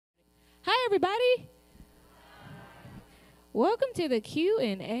Hi, everybody. Welcome to the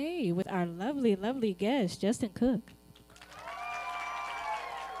Q&A with our lovely, lovely guest, Justin Cook.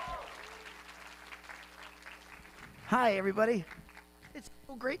 Hi, everybody. It's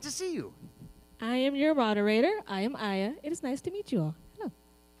so great to see you. I am your moderator. I am Aya. It is nice to meet you all. Hello.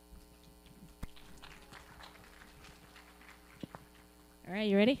 All right,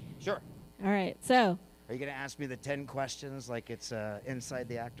 you ready? Sure. All right, so. Are you going to ask me the 10 questions like it's inside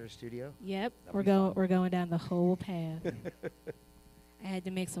the actor's studio? Yep, That'll we're going down the whole path. I had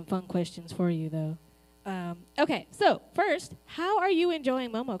to make some fun questions for you, though. Okay, so first, how are you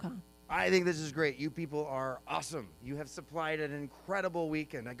enjoying MomoCon? I think this is great. You people are awesome. You have supplied an incredible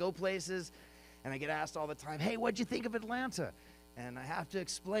weekend. I go places, and I get asked all the time, hey, what'd you think of Atlanta? And I have to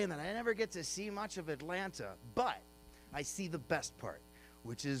explain that I never get to see much of Atlanta, but I see the best part,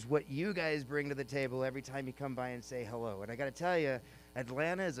 which is what you guys bring to the table every time you come by and say hello. And I got to tell you,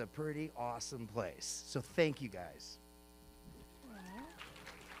 Atlanta is a pretty awesome place. So thank you guys.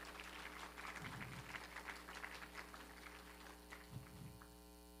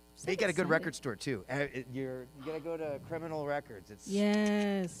 You got a good record store, too. You got to go to Criminal Records.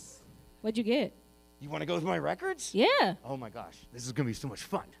 Yes. What'd you get? You want to go with my records? Yeah. Oh, my gosh. This is going to be so much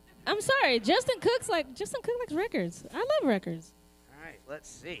fun. I'm sorry. Justin Cook likes records. I love records. All right, let's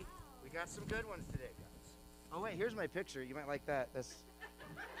see. We got some good ones today, guys. Oh, wait, here's my picture. You might like that. All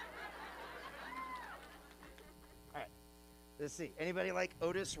right. Let's see. Anybody like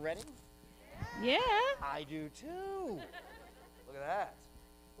Otis Redding? Yeah. I do, too. Look at that.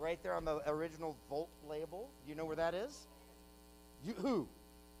 Right there on the original Volt label. Do you know where that is? Who?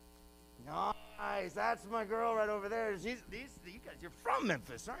 Nice. That's my girl right over there. You guys, you're from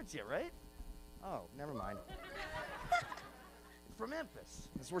Memphis, aren't you, right? Oh, never mind. From Memphis.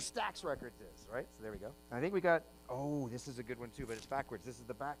 That's where Stax Records is, right? So there we go. I think we got, oh, this is a good one, too, but it's backwards. This is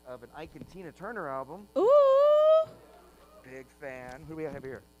the back of an Ike and Tina Turner album. Ooh. Big fan. Who do we have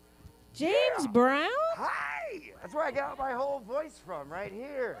here? James Brown? Hi! That's where I got my whole voice from, right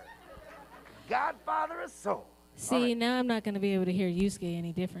here. Godfather of Soul. See, right. Now I'm not going to be able to hear Yusuke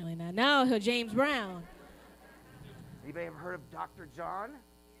any differently now. Now he'll James Brown. Anybody ever heard of Dr. John?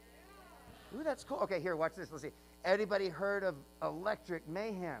 Ooh, that's cool. Okay, here, watch this. Let's see. Anybody heard of Electric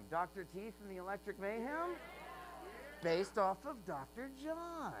Mayhem? Dr. Teeth and the Electric Mayhem? Based off of Dr.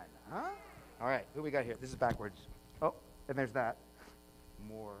 John, huh? All right, who we got here? This is backwards. Oh, and there's that.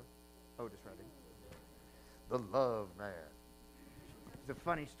 More Otis Redding. The Love Man. It's a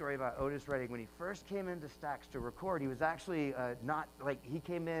funny story about Otis Redding. When he first came into Stax to record, he was actually not, like, he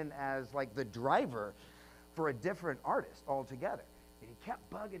came in as, like, the driver for a different artist altogether. And he kept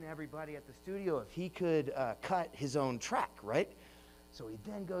bugging everybody at the studio if he could cut his own track, right? So he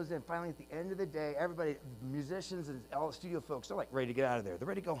then goes in. Finally, at the end of the day, everybody, musicians and all the studio folks, they're like ready to get out of there. They're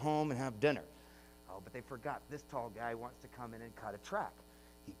ready to go home and have dinner. Oh, but they forgot this tall guy wants to come in and cut a track.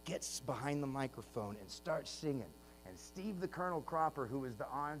 He gets behind the microphone and starts singing. And Steve the Colonel Cropper, who was the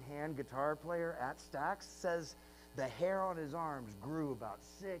on-hand guitar player at Stax, says the hair on his arms grew about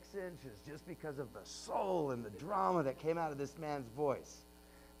 6 inches just because of the soul and the drama that came out of this man's voice.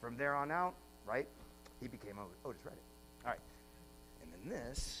 From there on out, right, he became Otis Redding. All right. And then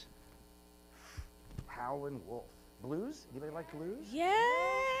this, Howlin' Wolf. Blues? Anybody like blues?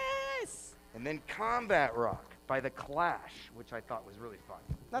 Yes! And then Combat Rock by The Clash, which I thought was really fun.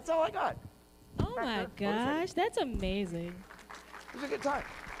 That's all I got. Oh my gosh, that's amazing. It was a good time.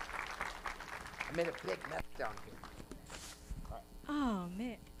 I made a big mess down here. All right. Oh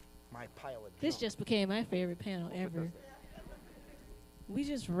man. My pile of This junk. just became my favorite panel ever. We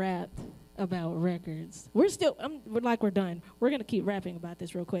just rapped about records. We're done. We're gonna keep rapping about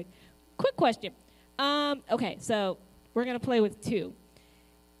this real quick. Quick question. Okay, so we're gonna play with two.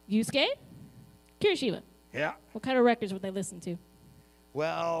 Yusuke, Kirishima. Yeah. What kind of records would they listen to?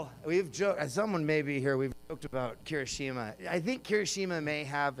 Well, we've joked, someone may be here, we've joked about Kirishima. I think Kirishima may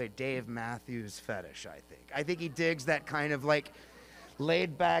have a Dave Matthews fetish, I think he digs that kind of like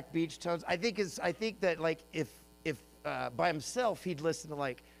laid back beach tones. I think that like if by himself he'd listen to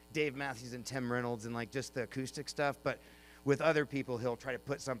like Dave Matthews and Tim Reynolds and like just the acoustic stuff, but with other people he'll try to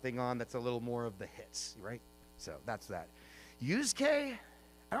put something on that's a little more of the hits, right? So that's that. Yusuke,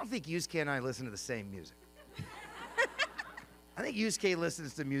 I don't think Yusuke and I listen to the same music. I think Yusuke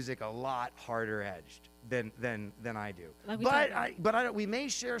listens to music a lot harder edged than I do. Like we may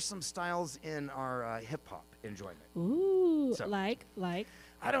share some styles in our hip hop enjoyment. Ooh, so, like.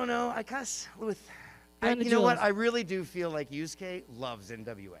 I don't know. I guess you know what? I really do feel like Yusuke loves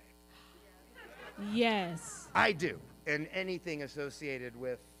NWA. Yes. I do, and anything associated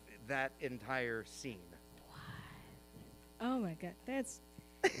with that entire scene. What? Oh my God, that's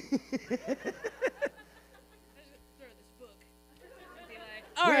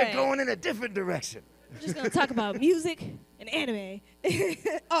All We're right. going in a different direction. We're just going to talk about music and anime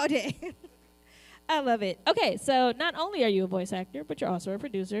all day. I love it. Okay, so not only are you a voice actor, but you're also a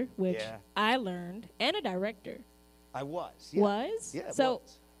producer, which Yeah. I learned, and a director. I was. Yeah. Was? Yeah, it So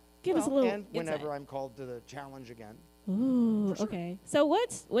was. give us a little And whenever insight. I'm called to the challenge again. Ooh, For sure. okay. So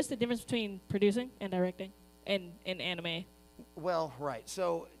what's the difference between producing and directing in anime? Well, right.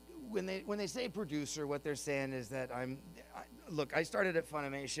 So when they say producer, what they're saying is that look, I started at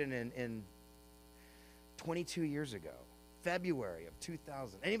Funimation in 22 years ago, February of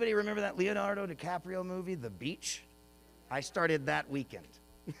 2000. Anybody remember that Leonardo DiCaprio movie, The Beach? I started that weekend.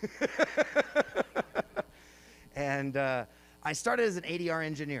 And I started as an ADR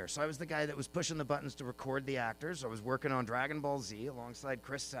engineer, so I was the guy that was pushing the buttons to record the actors. I was working on Dragon Ball Z alongside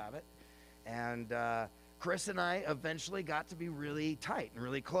Chris Sabat, and Chris and I eventually got to be really tight and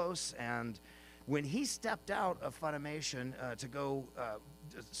really close. And when he stepped out of Funimation to go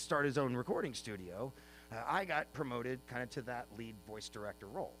start his own recording studio, I got promoted kind of to that lead voice director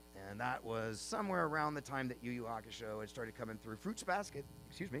role. And that was somewhere around the time that Yu Yu Hakusho had started coming through. Fruits Basket,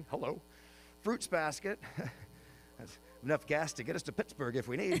 Fruits Basket. That's enough gas to get us to Pittsburgh if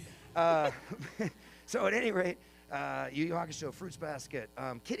we need. So at any rate, Yu Yu Hakusho, Fruits Basket,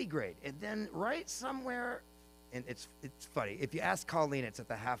 Kitty Grade, and then right somewhere, and it's funny, if you ask Colleen, it's at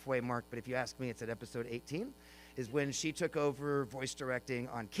the halfway mark, but if you ask me, it's at episode 18, is when she took over voice directing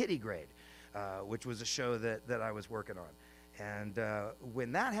on Kitty Grade, which was a show that I was working on. And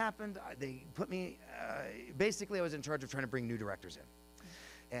when that happened, they put me, basically I was in charge of trying to bring new directors in.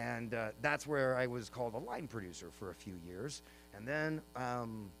 And that's where I was called a line producer for a few years. And then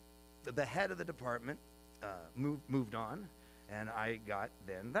the head of the department moved on, and I got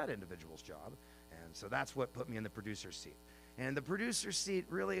then that individual's job. And so that's what put me in the producer's seat. And the producer's seat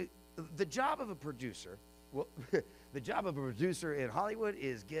really, the job of a producer, well, the job of a producer in Hollywood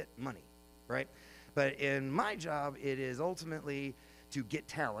is get money, right? But in my job, it is ultimately to get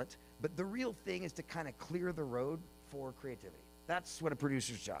talent. But the real thing is to kind of clear the road for creativity. That's what a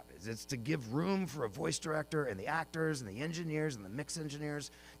producer's job is. It's to give room for a voice director and the actors and the engineers and the mix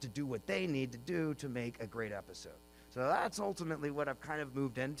engineers to do what they need to do to make a great episode. So that's ultimately what I've kind of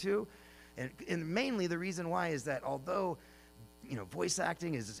moved into. And mainly the reason why is that although, you know, voice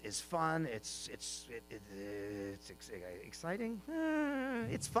acting is fun, it's exciting,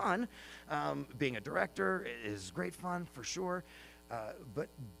 it's fun. Being a director is great fun for sure, but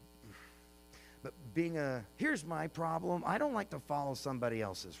here's my problem. I don't like to follow somebody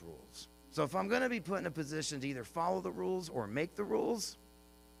else's rules. So if I'm going to be put in a position to either follow the rules or make the rules,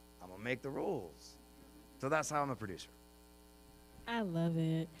 I'm going to make the rules. So that's how I'm a producer. I love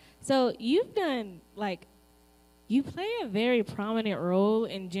it. So you've done, like, you play a very prominent role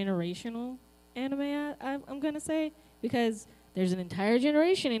in generational anime, I'm going to say, because there's an entire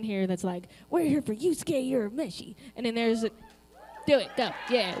generation in here that's like, we're here for Yusuke Urameshi. And then there's do it, go,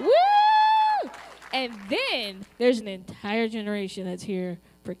 yeah, woo! And then there's an entire generation that's here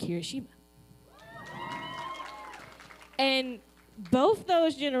for Kirishima. And both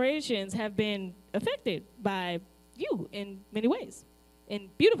those generations have been affected by you in many ways, in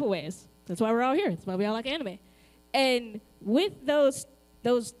beautiful ways. That's why we're all here. That's why we all like anime. And with those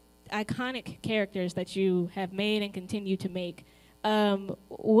iconic characters that you have made and continue to make,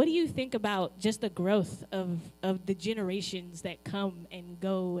 what do you think about just the growth of the generations that come and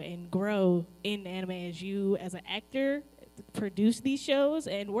go and grow in anime as you, as an actor, produce these shows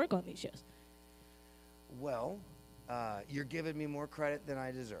and work on these shows? Well, you're giving me more credit than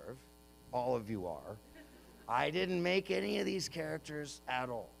I deserve. All of you are. I didn't make any of these characters at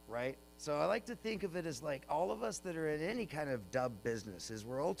all, right? So I like to think of it as like all of us that are in any kind of dub business is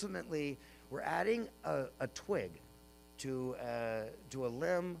we're adding a twig to a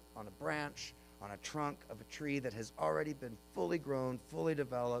limb, on a branch, on a trunk of a tree that has already been fully grown, fully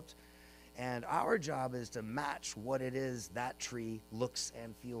developed. And our job is to match what it is that tree looks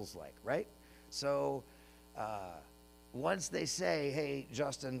and feels like, right? So once they say, hey,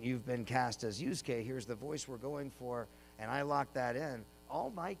 Justin, you've been cast as Yusuke, here's the voice we're going for, and I lock that in, all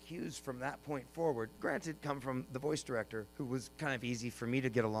my cues from that point forward, granted, come from the voice director, who was kind of easy for me to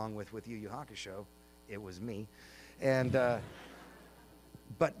get along with Yu Yu Hakusho. It was me. And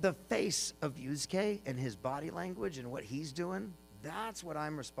but the face of Yusuke and his body language and what he's doing, that's what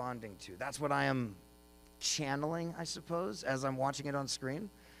I'm responding to. That's what I am channeling, I suppose, as I'm watching it on screen.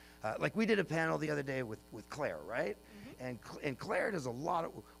 Like we did a panel the other day with Claire, right? Mm-hmm. And Claire does a lot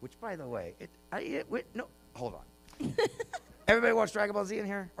of, which by the way, no, hold on. Everybody watch Dragon Ball Z in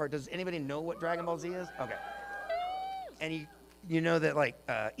here? Or does anybody know what Dragon Ball Z is? Okay. you know that like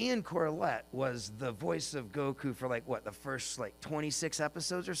Ian Corlett was the voice of Goku for like what, the first like 26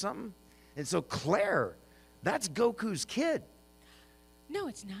 episodes or something? And so Claire, that's Goku's kid. No,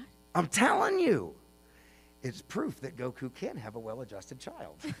 it's not. I'm telling you. It's proof that Goku can have a well-adjusted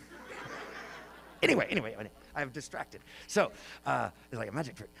child. Anyway, I'm distracted. So, it's like a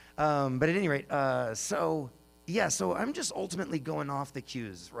magic trick. But at any rate, so I'm just ultimately going off the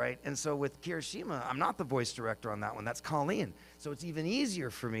cues, right? And so with Kirishima, I'm not the voice director on that one. That's Colleen. So it's even easier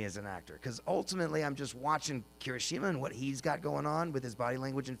for me as an actor because ultimately I'm just watching Kirishima and what he's got going on with his body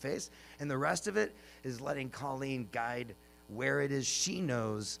language and face. And the rest of it is letting Colleen guide where it is she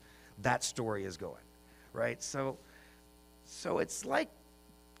knows that story is going, right? So it's like...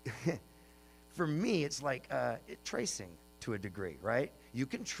 For me, it's like tracing to a degree, right? You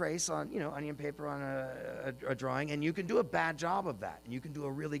can trace on, onion paper on a drawing, and you can do a bad job of that, and you can do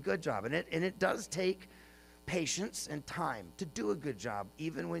a really good job. And it does take patience and time to do a good job,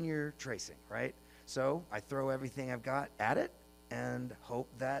 even when you're tracing, right? So I throw everything I've got at it and hope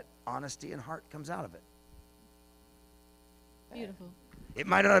that honesty and heart comes out of it. Beautiful. It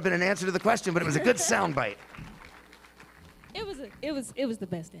might not have been an answer to the question, but it was a good soundbite. It was the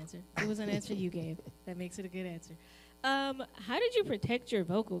best answer. It was an answer you gave. That makes it a good answer. How did you protect your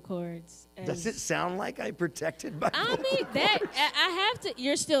vocal cords? Does it sound like I protected my vocal mean, that I have to.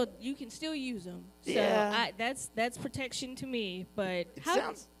 You can still use them. So yeah. That's protection to me. But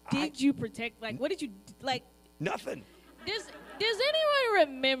Did you protect? Like, what did you like? Nothing. Does anyone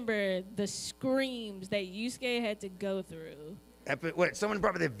remember the screams that Yusuke had to go through? What? Someone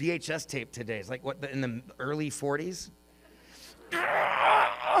brought me the VHS tape today. It's like in the early 40s.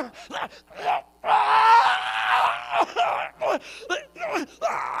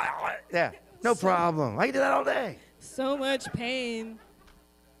 Yeah, no problem. I can do that all day. So much pain.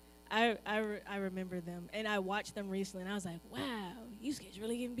 I remember them, and I watched them recently, and I was like, wow, Yusuke's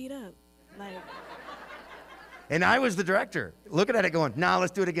really getting beat up. Like. And I was the director, looking at it going, nah,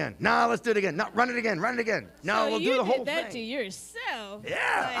 let's do it again. Nah, let's do it again. No, run it again. No, we'll do the whole thing. You did that to yourself.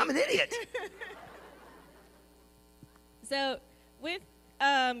 Yeah, like, I'm an idiot. So, with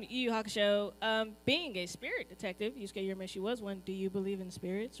Yu Yu Hakusho, being a spirit detective, Yusuke Urameshi was one. Do you believe in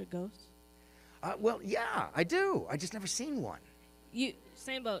spirits or ghosts? Well, yeah, I do. I just never seen one.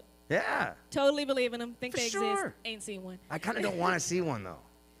 Same boat. Yeah. Totally believe in them. Think they sure. exist. Ain't seen one. I kind of don't want to see one though.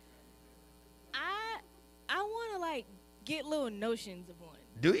 I want to like get little notions of one.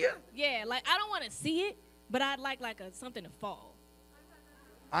 Do you? Yeah, like I don't want to see it, but I'd like something to fall.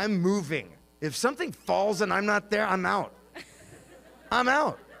 I'm moving. If something falls and I'm not there, I'm out. I'm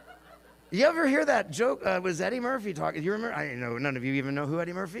out. You ever hear that joke? Was Eddie Murphy talking? You remember? I know none of you even know who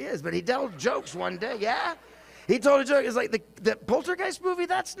Eddie Murphy is, but he told jokes one day. Yeah, he told a joke. It's like the Poltergeist movie.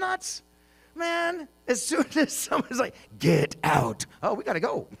 That's nuts, man. As soon as someone's like, "Get out!" Oh, we gotta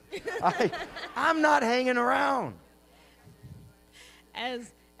go. I'm not hanging around.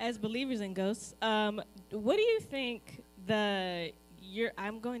 As believers in ghosts, what do you think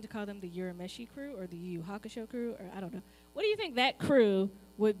I'm going to call them the Urameshi crew or the Yu Yu Hakusho crew, or I don't know. What do you think that crew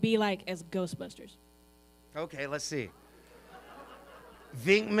would be like as Ghostbusters? Okay, let's see.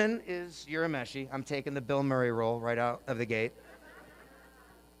 Vinkman is Urameshi. I'm taking the Bill Murray role right out of the gate.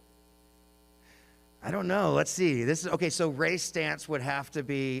 I don't know. Let's see. This is okay. So Ray Stantz would have to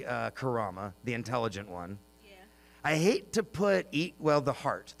be Kurama, the intelligent one. Yeah. I hate to put the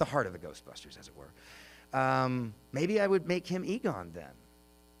heart of the Ghostbusters, as it were. Maybe I would make him Egon then.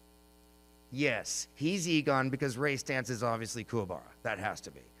 Yes, he's Egon because Ray Stantz is obviously Kuwabara. That has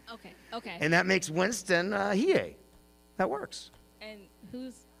to be. Okay. And that makes Winston Hiei. That works. And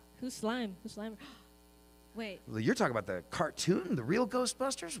who's Slime? Who's Slimer? Wait. Well, you're talking about the cartoon, the real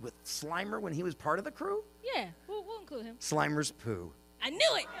Ghostbusters with Slimer when he was part of the crew? Yeah, we'll include him. Slimer's poo. I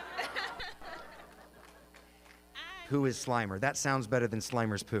knew it! Who is Slimer? That sounds better than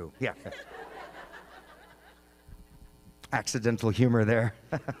Slimer's poo. Yeah. Accidental humor there.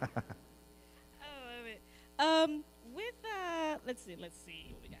 Let's see.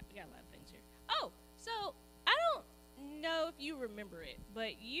 We got a lot of things here. Oh, so I don't know if you remember it,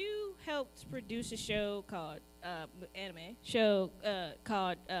 but you helped produce a show called anime show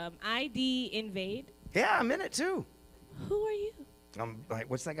called ID Invade. Yeah, I'm in it too. Who are you? Like,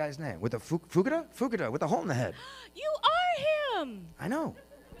 what's that guy's name? With the Fukuda? Fukuda with a hole in the head. You are him. I know.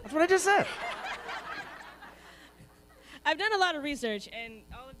 That's what I just said. I've done a lot of research, and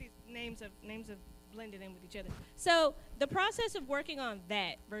all of these names have blended in with each other. So the process of working on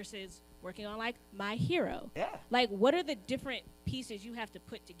that versus working on like My Hero. Yeah. Like, what are the different pieces you have to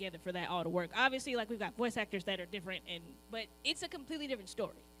put together for that all to work? Obviously, like we've got voice actors that are different, but it's a completely different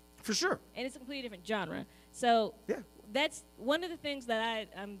story. For sure. And it's a completely different genre. So Yeah. that's one of the things that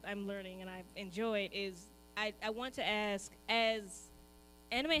I'm learning and I've enjoyed is I want to ask, as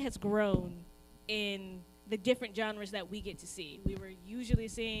anime has grown in the different genres that we get to see. We were usually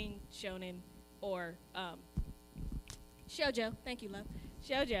seeing shonen or shoujo. Thank you, love.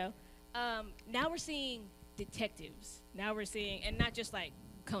 Shoujo. Now we're seeing detectives. Now we're seeing, and not just like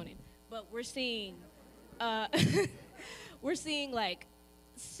Conan, but we're seeing, we're seeing like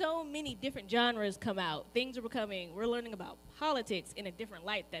so many different genres come out. Things are becoming, we're learning about politics in a different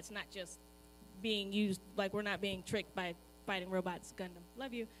light that's not just being used, like we're not being tricked by fighting robots, Gundam,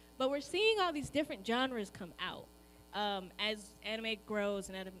 love you. But we're seeing all these different genres come out as anime grows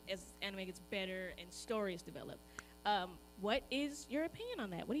and as anime gets better and stories develop. What is your opinion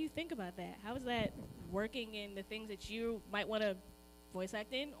on that? What do you think about that? How is that working in the things that you might want to voice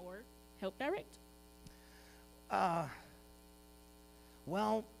act in or help direct?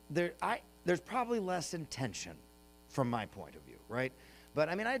 Well, there's probably less intention from my point of view, right? But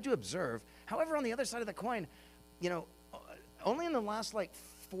I mean, I do observe. However, on the other side of the coin, you know, only in the last like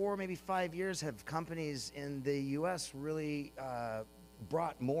 4, maybe 5 years have companies in the U.S. really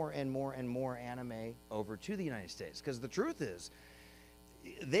brought more and more and more anime over to the United States. Because the truth is,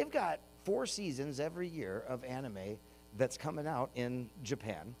 they've got 4 seasons every year of anime that's coming out in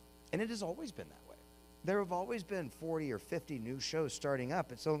Japan, and it has always been that way. There have always been 40 or 50 new shows starting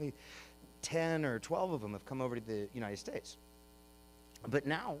up. It's only 10 or 12 of them have come over to the United States. But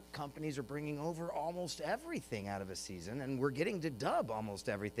now companies are bringing over almost everything out of a season, and we're getting to dub almost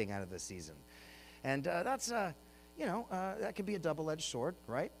everything out of the season. And that's, you know, that can be a double-edged sword,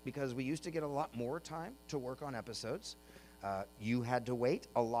 right? Because we used to get a lot more time to work on episodes. You had to wait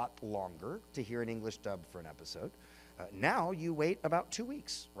a lot longer to hear an English dub for an episode. Now you wait about 2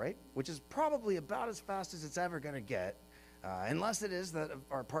 weeks, right? Which is probably about as fast as it's ever going to get, unless it is that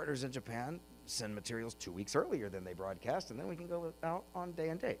our partners in Japan send materials 2 weeks earlier than they broadcast, and then we can go out on day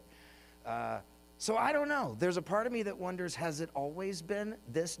and date. So I don't know. There's a part of me that wonders, has it always been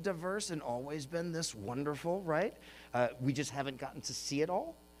this diverse and always been this wonderful, right? We just haven't gotten to see it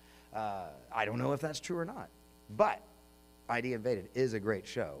all. I don't know if that's true or not. But ID Invaded is a great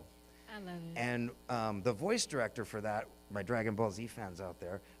show. I love it. And the voice director for that, my Dragon Ball Z fans out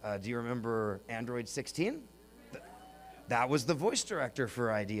there, do you remember Android 16? That was the voice director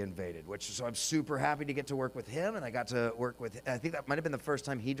for ID Invaded, so I'm super happy to get to work with him, and I got to work with, I think that might have been the first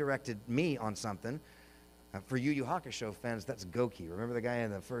time he directed me on something. For you Yu Hakusho fans, that's Goki. Remember the guy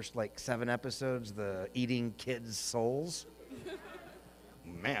in the first, like, 7 episodes, the eating kids' souls?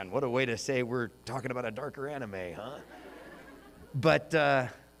 Man, what a way to say we're talking about a darker anime, huh? But,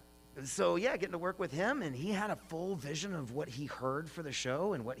 so yeah, getting to work with him, and he had a full vision of what he heard for the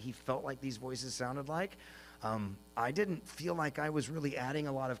show and what he felt like these voices sounded like. I didn't feel like I was really adding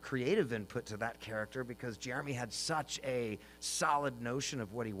a lot of creative input to that character because Jeremy had such a solid notion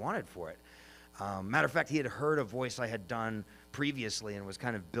of what he wanted for it. Matter of fact, he had heard a voice I had done previously and was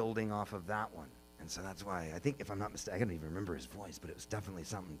kind of building off of that one. And so that's why, I think, if I'm not mistaken, I don't even remember his voice, but it was definitely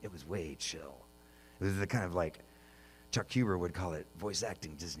something, it was way chill. It was the kind of like, Chuck Huber would call it voice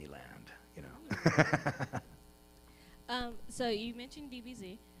acting Disneyland, you know. So you mentioned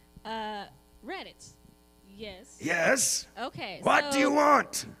DBZ. Reddits. Yes. Yes? Okay. What do you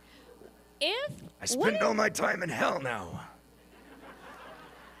want? If I spend all my time in hell now.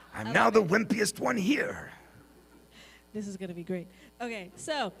 I'm now the wimpiest one here. This is going to be great. Okay,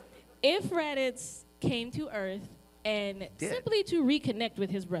 so if Raditz came to Earth and simply to reconnect with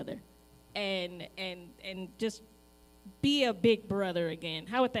his brother and just be a big brother again,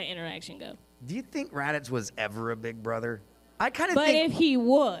 how would that interaction go? Do you think Raditz was ever a big brother? I kind of think... But if he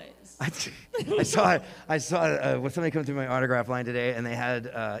was... I saw when somebody come through my autograph line today, and they had,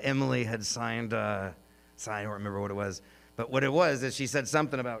 Emily had signed, I don't remember what it was, but what it was is she said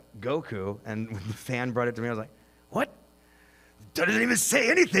something about Goku, and when the fan brought it to me, I was like, what? Doesn't even say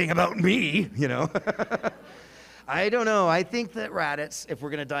anything about me, you know? I don't know. I think that Raditz, if we're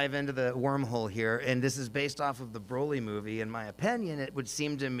going to dive into the wormhole here, and this is based off of the Broly movie, in my opinion, it would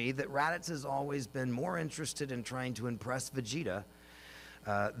seem to me that Raditz has always been more interested in trying to impress Vegeta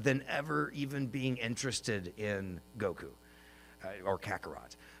than ever even being interested in Goku or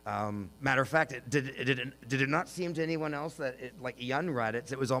Kakarot. Matter of fact, did it not seem to anyone else that, like young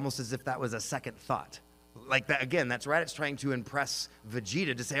Raditz, it was almost as if that was a second thought? Like that, again, that's Raditz trying to impress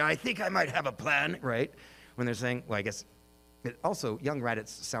Vegeta to say, I think I might have a plan, right? When they're saying, well, I guess, also, young Raditz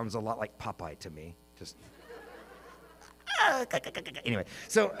sounds a lot like Popeye to me. Just, anyway,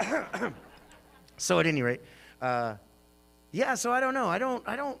 so, so at any rate, yeah, so I don't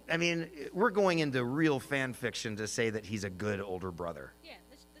know. I mean, we're going into real fan fiction to say that he's a good older brother. Yeah,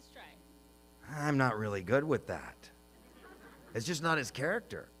 let's try I'm not really good with that. It's just not his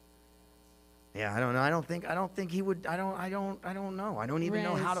character. Yeah, I don't know. I don't think he would. I don't know. I don't even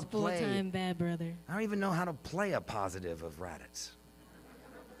know how to play. Full-time bad brother. I don't even know how to play a positive of Raditz.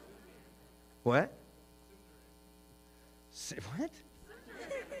 What? What?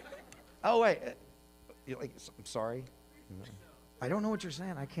 Oh, wait. I'm sorry. I don't know what you're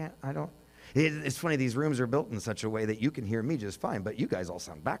saying. I don't. It's funny, these rooms are built in such a way that you can hear me just fine, but you guys all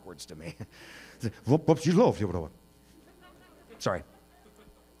sound backwards to me. Sorry.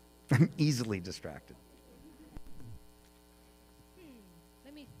 I'm easily distracted.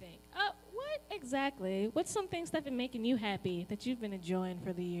 Let me think. What's some things that have been making you happy that you've been enjoying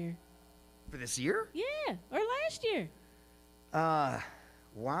for the year? For this year? Yeah, or last year.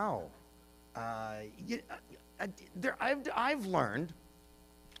 Wow. I've learned,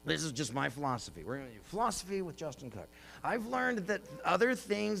 this is just my philosophy. We're going to do philosophy with Justin Cook. I've learned that other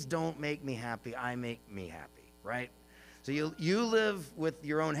things don't make me happy. I make me happy, right? So you live with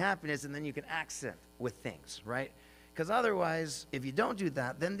your own happiness, and then you can accent with things, right? Because otherwise, if you don't do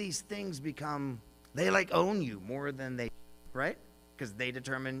that, then these things they like own you more than they, right? Because they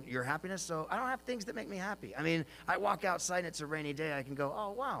determine your happiness. So I don't have things that make me happy. I mean, I walk outside and it's a rainy day. I can go, oh,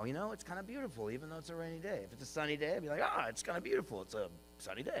 wow, it's kind of beautiful, even though it's a rainy day. If it's a sunny day, I'd be like, it's kind of beautiful. It's a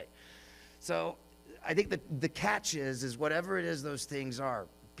sunny day. So I think the catch is whatever it is those things are,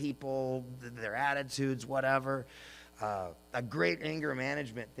 people, their attitudes, whatever. A great anger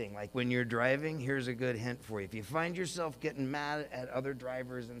management thing, like when you're driving, here's a good hint for you. If you find yourself getting mad at other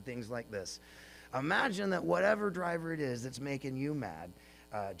drivers and things like this, imagine that whatever driver it is that's making you mad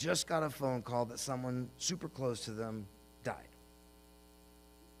just got a phone call that someone super close to them died.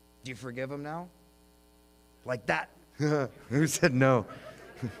 Do you forgive them now? Like that? Who said no?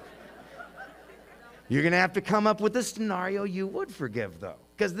 You're going to have to come up with a scenario you would forgive, though.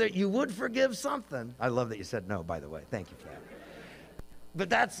 Because you would forgive something. I love that you said no, by the way. Thank you for that. But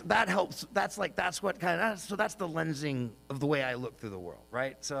that helps. That's the lensing of the way I look through the world,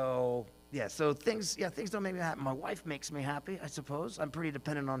 right? So, yeah, things don't make me happy. My wife makes me happy, I suppose. I'm pretty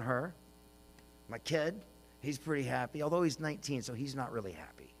dependent on her. My kid, he's pretty happy, although he's 19, so he's not really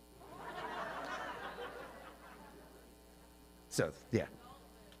happy. So, yeah.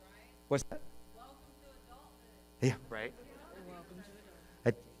 What's that? Yeah, right.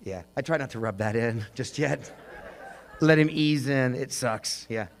 I try not to rub that in just yet. Let him ease in. It sucks.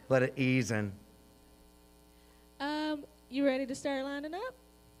 Yeah, let it ease in. You ready to start lining up?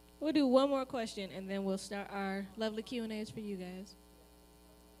 We'll do one more question, and then we'll start our lovely Q&As for you guys.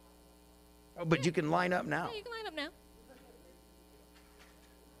 Oh, but you can line up now. Yeah, you can line up now.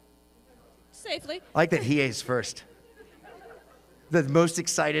 Safely. I like that Hiei's first. The most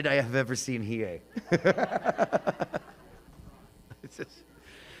excited I have ever seen Hiei.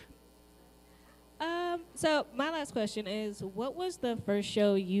 So my last question is, what was the first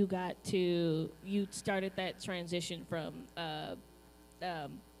show you started that transition from, I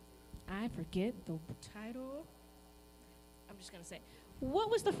forget the title. I'm just going to say,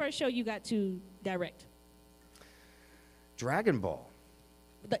 what was the first show you got to direct? Dragon Ball.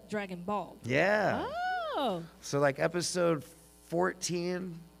 Dragon Ball. Yeah. Oh. So like episode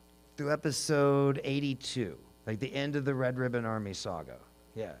 14 through episode 82, like the end of the Red Ribbon Army saga.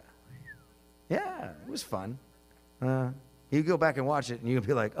 Yeah. Yeah, it was fun. You go back and watch it, and you'll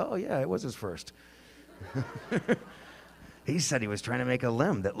be like, oh, yeah, it was his first. He said he was trying to make a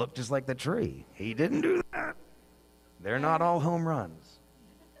limb that looked just like the tree. He didn't do that. They're not all home runs.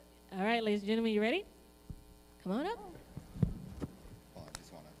 All right, ladies and gentlemen, you ready? Come on up. Well, I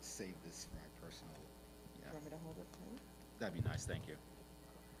just want to save this for my personal. Yeah. You want me to hold it too? That'd be nice, thank you.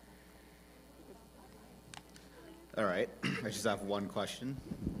 All right, I just have one question.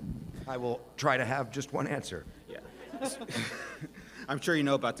 I will try to have just one answer. Yeah. I'm sure you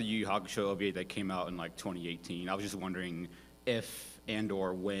know about the Yu Yu Hakusho OVA that came out in like 2018. I was just wondering if and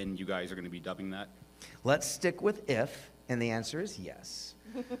or when you guys are going to be dubbing that. Let's stick with if, and the answer is yes.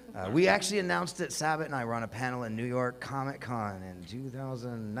 We actually announced it. Sabat and I were on a panel in New York Comic-Con in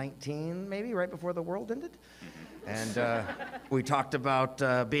 2019, maybe right before the world ended. And we talked about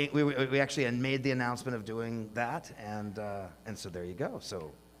we actually had made the announcement of doing that, and so there you go.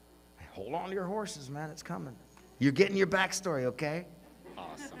 So hold on to your horses, man. It's coming. You're getting your backstory, okay?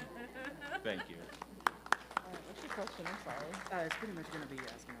 Awesome. Thank you. What's your question? I'm sorry. It's pretty much going to be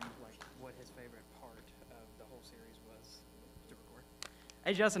asking him like what his favorite part of the whole series was to record.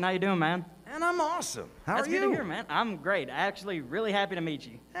 Hey Justin, how you doing, man? And I'm awesome. How That's are you? good to hear, man. I'm great. Actually, really happy to meet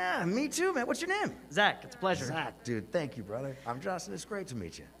you. Yeah, me too, man. What's your name? Zach, it's a pleasure. Zach, dude. Thank you, brother. I'm Justin. It's great to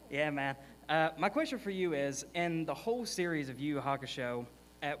meet you. Yeah, man. My question for you is, in the whole series of Yu Yu Hakusho,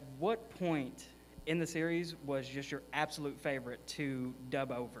 At what point in the series was just your absolute favorite to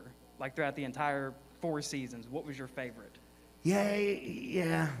dub over? Like throughout the entire 4 seasons, what was your favorite?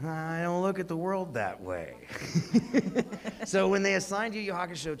 Yeah, I don't look at the world that way. So when they assigned Yu Yu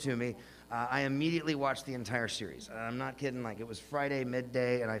Hakusho to me, I immediately watched the entire series. I'm not kidding, like it was Friday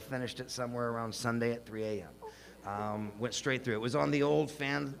midday and I finished it somewhere around Sunday at 3 a.m. Went straight through. It was on the old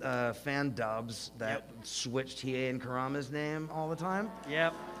fan dubs that switched Hiei and Kurama's name all the time.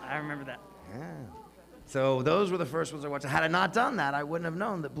 Yep, I remember that. Yeah. So those were the first ones I watched. Had I not done that, I wouldn't have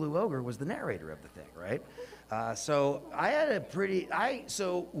known that Blue Ogre was the narrator of the thing, right? So I had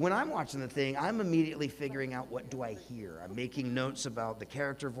so when I'm watching the thing, I'm immediately figuring out what do I hear. I'm making notes about the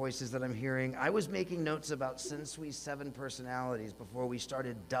character voices that I'm hearing. I was making notes about Sensui's 7 personalities before we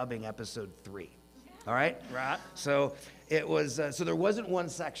started dubbing episode 3. All right? Right. So it was, so there wasn't one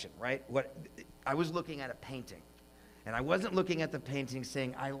section, right? I was looking at a painting, and I wasn't looking at the painting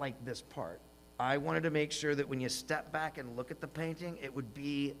saying, I like this part. I wanted to make sure that when you step back and look at the painting, it would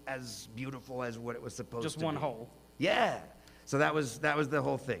be as beautiful as what it was supposed to be. Just one whole. Yeah. So that was the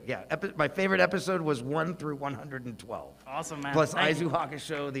whole thing. Yeah. My favorite episode was 1 through 112. Awesome, man. Plus Thank Aizu you.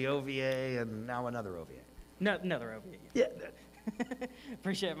 Hakusho, the OVA, and now another OVA. No, another OVA. Yeah.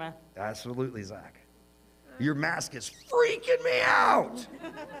 Appreciate it, man. Absolutely, Zach. Your mask is freaking me out.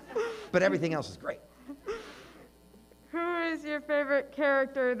 But everything else is great. Who is your favorite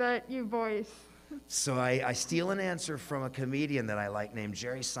character that you voice? So I steal an answer from a comedian that I like named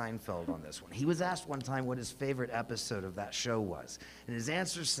Jerry Seinfeld on this one. He was asked one time what his favorite episode of that show was. And his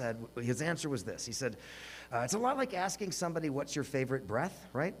answer was this. He said, it's a lot like asking somebody what's your favorite breath,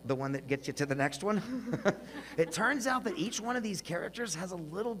 right? The one that gets you to the next one. It turns out that each one of these characters has a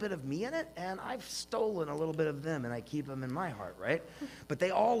little bit of me in it, and I've stolen a little bit of them, and I keep them in my heart, right? But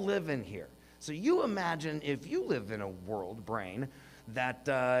they all live in here. So you imagine if you live in a world, brain,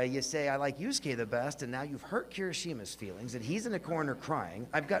 that you say, I like Yusuke the best, and now you've hurt Kirishima's feelings, and he's in a corner crying.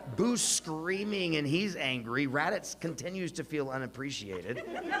 I've got Boo screaming, and he's angry. Raditz continues to feel unappreciated.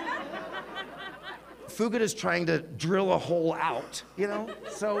 Fugata's trying to drill a hole out, you know?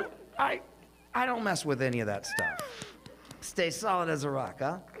 So I don't mess with any of that stuff. Stay solid as a rock,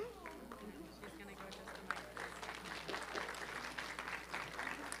 huh?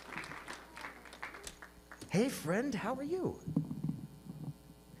 Hey, friend, how are you?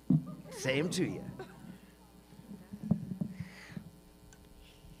 Same to you.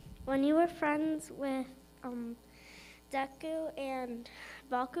 When you were friends with Deku and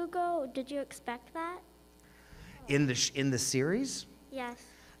Bakugo, did you expect that? In the series? Yes.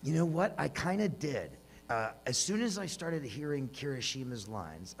 You know what? I kind of did. As soon as I started hearing Kirishima's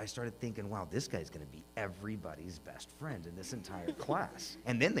lines, I started thinking, wow, this guy's going to be everybody's best friend in this entire class.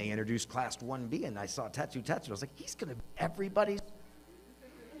 And then they introduced Class 1B, and I saw Tetsu. I was like, he's going to be everybody's.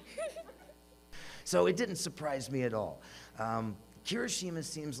 So it didn't surprise me at all. Kirishima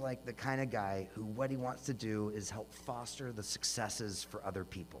seems like the kind of guy who what he wants to do is help foster the successes for other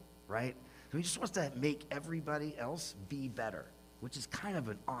people, right? So he just wants to make everybody else be better, which is kind of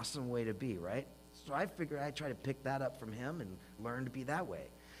an awesome way to be, right? So I figured I'd try to pick that up from him and learn to be that way.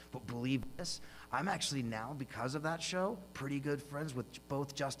 But believe this, I'm actually now, because of that show, pretty good friends with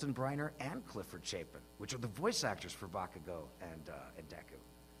both Justin Briner and Clifford Chapin, which are the voice actors for Bakugo and Deku.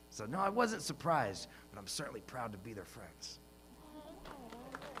 So no, I wasn't surprised, but I'm certainly proud to be their friends.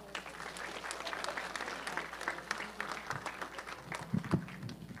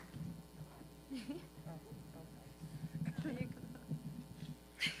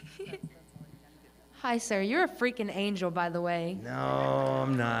 Hi, sir. You're a freaking angel, by the way. No,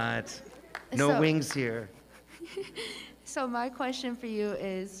 I'm not. No So- wings here. So my question for you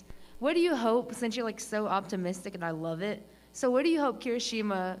is, what do you hope, since you're like so optimistic and I love it, so what do you hope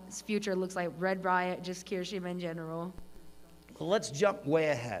Kirishima's future looks like? Red Riot, just Kirishima in general? Well, let's jump way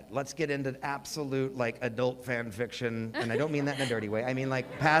ahead. Let's get into absolute like adult fan fiction, and I don't mean that in a dirty way. I mean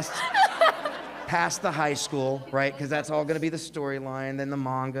like past the high school, right? Because that's all going to be the storyline, then the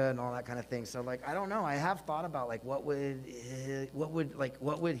manga and all that kind of thing. So like I don't know. I have thought about like what would it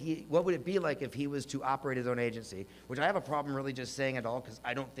be like if he was to operate his own agency? Which I have a problem really just saying it all because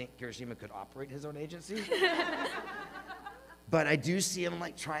I don't think Kirishima could operate his own agency. But I do see him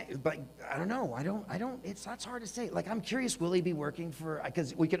like trying, but I don't know. That's hard to say. Like, I'm curious, will he be working for,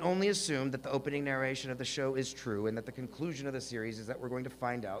 because we can only assume that the opening narration of the show is true and that the conclusion of the series is that we're going to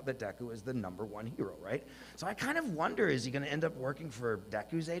find out that Deku is the #1 hero, right? So I kind of wonder, is he going to end up working for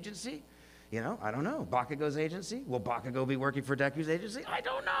Deku's agency? You know, I don't know. Bakugo's agency? Will Bakugo be working for Deku's agency? I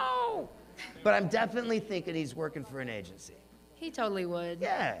don't know. But I'm definitely thinking he's working for an agency. He totally would.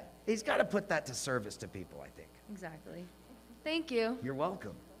 Yeah, he's got to put that to service to people, I think. Exactly. Thank you. You're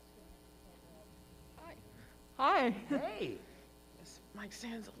welcome. Hi. Hey. This mic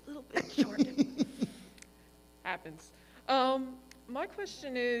stands a little bit short. Happens. My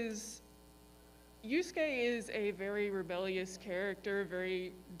question is, Yusuke is a very rebellious character,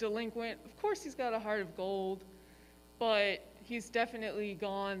 very delinquent. Of course, he's got a heart of gold, but he's definitely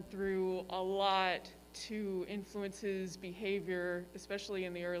gone through a lot to influence his behavior, especially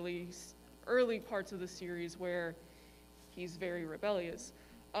in the early parts of the series where he's very rebellious.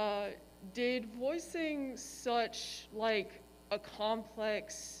 Did voicing such like a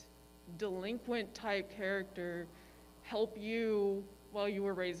complex delinquent type character help you while you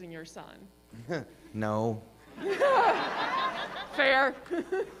were raising your son? No. Fair.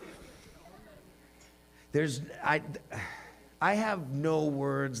 I have no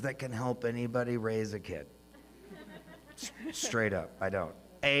words that can help anybody raise a kid. Straight up, I don't.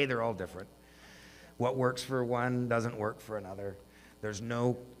 They're all different. What works for one doesn't work for another.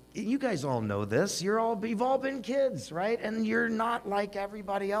 You guys all know this. You've all been kids, right? And you're not like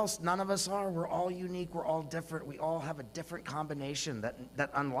everybody else. None of us are. We're all unique. We're all different. We all have a different combination that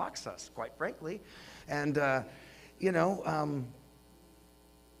unlocks us, quite frankly. And,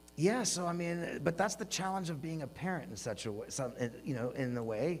 yeah, so I mean, but that's the challenge of being a parent in such a way, in the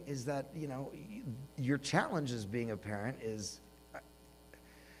way, is that, your challenge as being a parent is,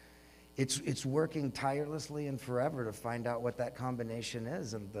 it's working tirelessly and forever to find out what that combination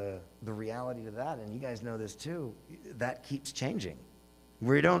is and the reality to that. And you guys know this too, that keeps changing.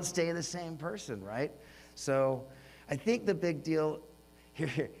 We don't stay the same person, right? So I think the big deal,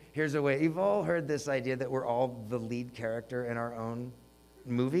 here's a way, you've all heard this idea that we're all the lead character in our own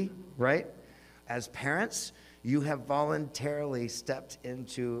movie, right? As parents, you have voluntarily stepped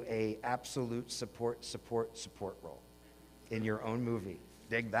into a absolute support role in your own movie.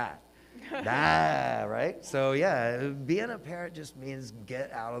 Dig that. Right? So yeah, being a parent just means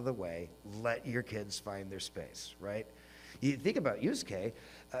get out of the way, let your kids find their space, right? You think about Yusuke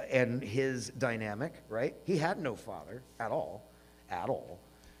and his dynamic, right? He had no father at all.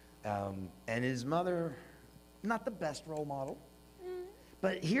 And his mother, not the best role model.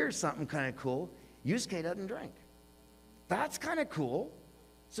 But here's something kind of cool. Yusuke doesn't drink. That's kind of cool.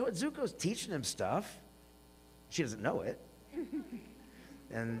 So Zuko's teaching him stuff. She doesn't know it.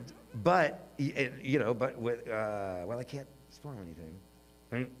 But I can't spoil anything.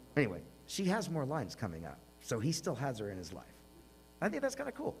 Anyway, she has more lines coming up. So he still has her in his life. I think that's kind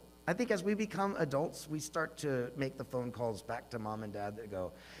of cool. I think as we become adults, we start to make the phone calls back to mom and dad that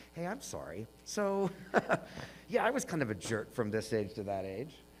go, hey, I'm sorry. So, yeah, I was kind of a jerk from this age to that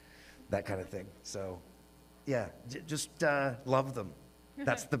age, that kind of thing. So, yeah, just love them.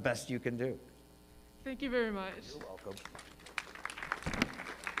 That's the best you can do. Thank you very much. You're welcome.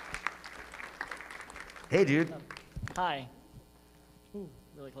 Hey, dude. Hi. Ooh,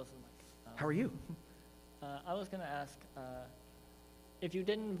 really close to the mic. How are you? I was going to ask, if you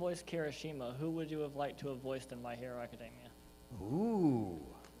didn't voice Kirishima, who would you have liked to have voiced in My Hero Academia? Ooh,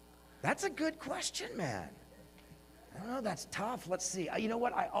 that's a good question, man. I don't know, that's tough. Let's see. You know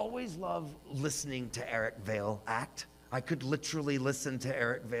what? I always love listening to Eric Vale act. I could literally listen to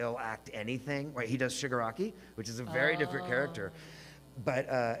Eric Vale act anything. Right? He does Shigaraki, which is a very different character. But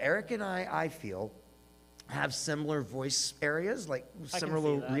Eric and I feel, have similar voice areas, like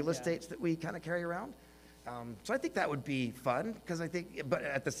similar real estates that we kind of carry around. So I think that would be fun, because I think, but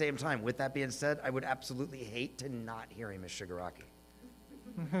at the same time, with that being said, I would absolutely hate to not hear him as Shigaraki.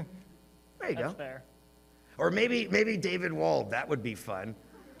 There you go. That's fair. Or maybe David Wald, that would be fun.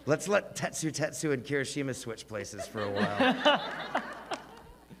 Let's let Tetsu and Kirishima switch places for a while.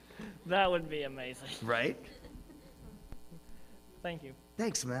 That would be amazing. Right? Thank you.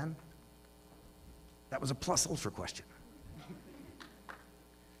 Thanks, man. That was a plus ultra question.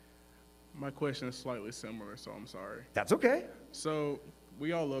 My question is slightly similar, so I'm sorry. That's okay. So,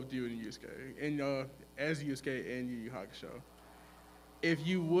 we all loved you in Yusuke, and as Yusuke in Yu Yu Hakusho. If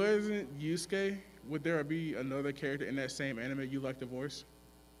you wasn't Yusuke, would there be another character in that same anime you like to voice?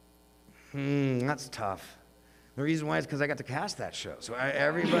 That's tough. The reason why is because I got to cast that show. So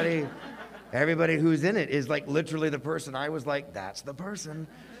everybody who's in it is like literally the person. I was like, that's the person.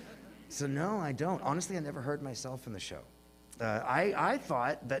 So no, I don't. Honestly, I never heard myself in the show. I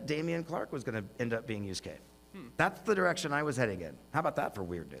thought that Damian Clark was going to end up being Yusuke. That's the direction I was heading in. How about that for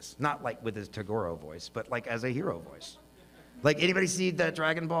weirdness? Not like with his Tagoro voice, but like as a hero voice. Like anybody see the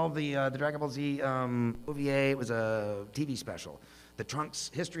Dragon Ball, the Dragon Ball Z OVA? It was a TV special, the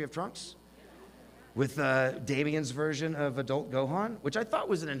History of Trunks, with Damien's version of adult Gohan, which I thought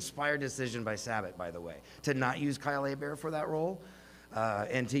was an inspired decision by Sabat, by the way, to not use Kyle Hebert for that role.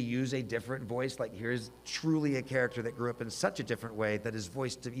 and to use a different voice. Like, here's truly a character that grew up in such a different way that his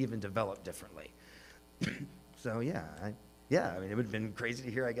voice even developed differently. So yeah, I mean, it would have been crazy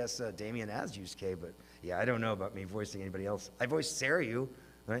to hear, I guess, Damien as Yusuke, but yeah, I don't know about me voicing anybody else. I voiced Saryu,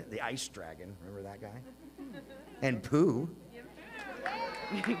 right? The ice dragon. Remember that guy? And Pooh.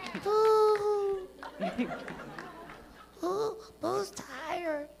 Pooh. Pooh's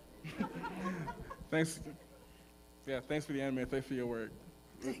tired. Thanks. Yeah, thanks for the anime. Thanks for your work.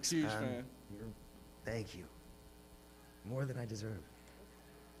 Thanks, Huge man. fan. Thank you. More than I deserve.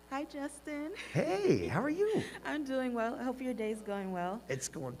 Hi, Justin. Hey, how are you? I'm doing well. I hope your day's going well. It's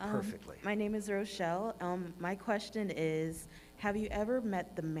going perfectly. My name is Rochelle. My question is, have you ever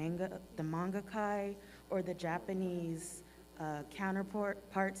met the mangaka or the Japanese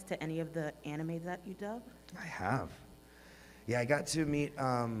counterparts to any of the anime that you dub? I have. Yeah, I got to meet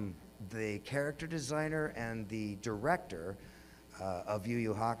the character designer and the director of Yu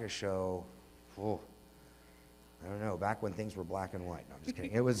Yu Hakusho. Oh, I don't know, back when things were black and white. No, I'm just kidding.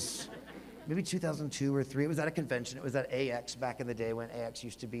 It was maybe 2002 or 3. It was at a convention. It was at AX back in the day when AX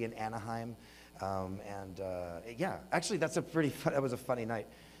used to be in Anaheim. Yeah, actually, that was a funny night.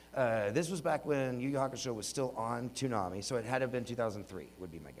 This was back when Yu Yu Hakusho was still on Toonami, so it had to have been 2003,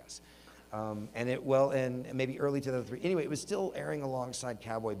 would be my guess. And maybe early 2003. Anyway, it was still airing alongside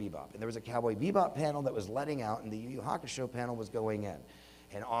Cowboy Bebop. And there was a Cowboy Bebop panel that was letting out, and the Yu Yu Hakusho panel was going in.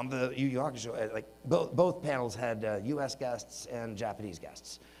 And on the Yu Yu Hakusho, like both panels had U.S. guests and Japanese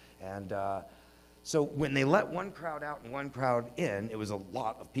guests. And so when they let one crowd out and one crowd in, it was a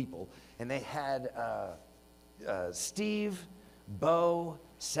lot of people. And they had Steve, Bo,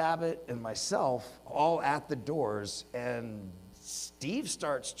 Sabat, and myself all at the doors. And Steve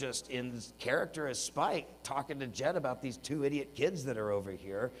starts just in character as Spike talking to Jet about these 2 idiot kids that are over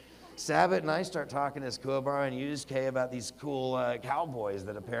here. Sabat and I start talking as Kuwabara and Yusuke about these cool cowboys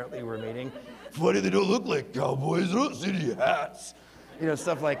that apparently we're meeting. Funny they don't look like cowboys, they don't see any hats. You know,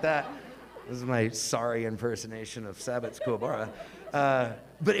 stuff like that. This is my sorry impersonation of Sabat's Kuwabara.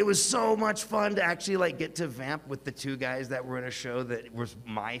 But it was so much fun to actually like get to vamp with the 2 guys that were in a show that was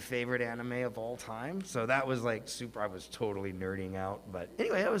my favorite anime of all time. So that was like super, I was totally nerding out. But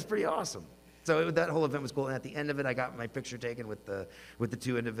anyway, that was pretty awesome. So that whole event was cool. And at the end of it, I got my picture taken with the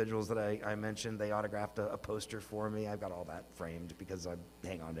 2 individuals that I mentioned. They autographed a poster for me. I've got all that framed because I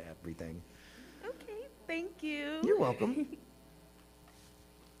hang on to everything. Okay, thank you. You're welcome.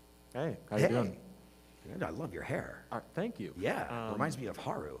 Hey, how you doing? Good, I love your hair. Thank you. Yeah, reminds me of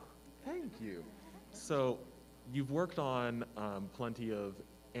Haru. Thank you. So, you've worked on plenty of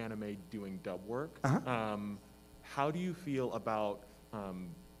anime doing dub work. How do you feel about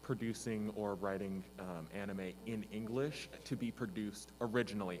producing or writing anime in English to be produced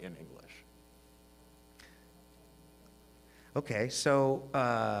originally in English? Okay, so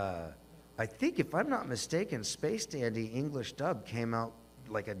I think if I'm not mistaken, Space Dandy English dub came out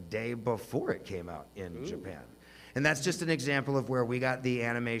like a day before it came out in Japan. And that's just an example of where we got the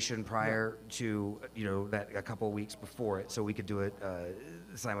animation prior to, that a couple of weeks before it, so we could do it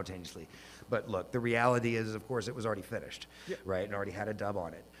simultaneously. But look, the reality is, of course, it was already finished, right, and already had a dub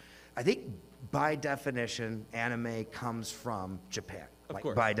on it. I think by definition, anime comes from Japan,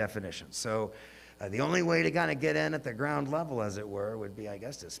 by definition. So the only way to kind of get in at the ground level, as it were, would be, I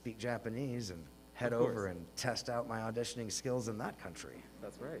guess, to speak Japanese and head over and test out my auditioning skills in that country.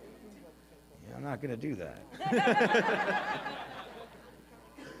 That's right. Yeah, I'm not going to do that.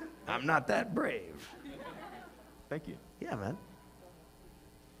 I'm not that brave. Thank you. Yeah, man.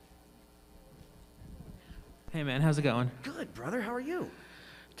 Hey, man, how's it going? Good, brother. How are you?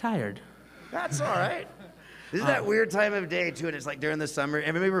 Tired. That's all right. This is that weird time of day, too, and it's like during the summer.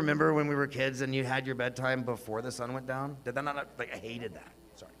 Everybody remember when we were kids and you had your bedtime before the sun went down? Did that not, I hated that.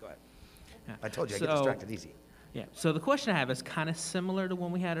 Sorry, go ahead. Yeah. I told you, I get distracted easy. Yeah, so the question I have is kind of similar to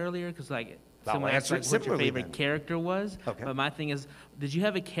one we had earlier, because someone asked what your favorite character was. Okay. But my thing is, did you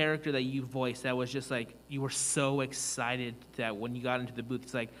have a character that you voiced that was just like, you were so excited that when you got into the booth,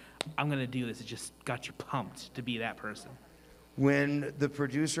 it's like, I'm going to do this. It just got you pumped to be that person? When the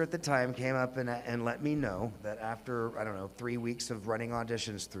producer at the time came up and let me know that after, 3 weeks of running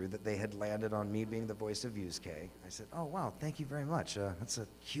auditions through, that they had landed on me being the voice of Yusuke, I said, oh, wow, thank you very much. That's a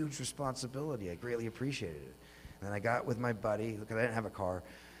huge responsibility. I greatly appreciated it. And then I got with my buddy, because I didn't have a car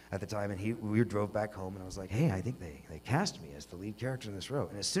at the time, and we drove back home, and I was like, hey, I think they cast me as the lead character in this role.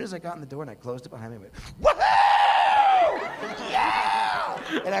 And as soon as I got in the door and I closed it behind me, I went, woohoo!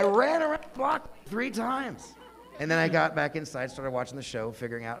 Yeah! And I ran around the block 3 times. And then I got back inside, started watching the show,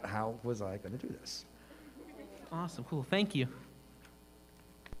 figuring out how was I going to do this. Awesome, cool, thank you.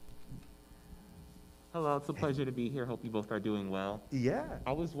 Hello, it's a pleasure to be here. Hope you both are doing well. Yeah.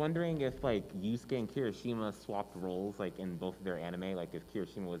 I was wondering if like Yusuke and Kirishima swapped roles like in both of their anime, like if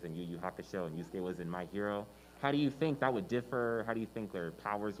Kirishima was in Yu Yu Hakusho and Yusuke was in My Hero. How do you think that would differ? How do you think their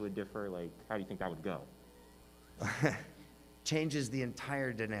powers would differ? Like, how do you think that would go? Changes the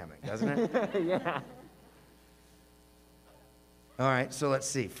entire dynamic, doesn't it? Yeah. All right, so let's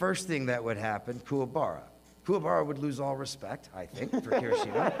see. First thing that would happen, Kuwabara. Kuwabara would lose all respect, I think, for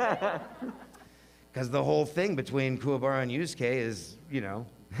Kirishima. Because the whole thing between Kuwabara and Yusuke is, you know,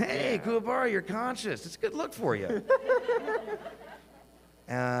 hey, Kuwabara, you're conscious. It's a good look for you.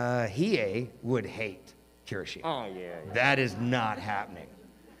 Hiei would hate Kirishima. Oh, yeah. That is not happening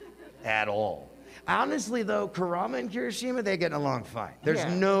at all. Honestly, though, Kurama and Kirishima, they're getting along fine. There's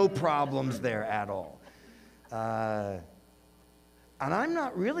no problems there at all. And I'm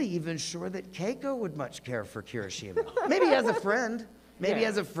not really even sure that Keiko would much care for Kirishima. Maybe as a friend. Maybe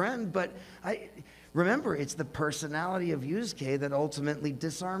as a friend, but remember, it's the personality of Yusuke that ultimately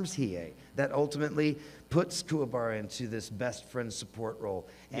disarms Hiei, that ultimately puts Kuwabara into this best friend support role,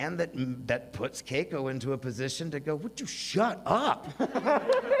 and that puts Keiko into a position to go, would you shut up?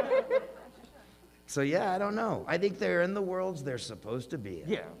 So yeah, I don't know. I think they're in the worlds they're supposed to be in.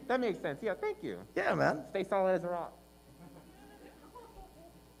 Yeah, that makes sense. Yeah, thank you. Yeah, man. Stay solid as a rock.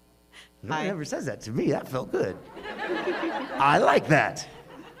 No one ever says that to me. That felt good. I like that.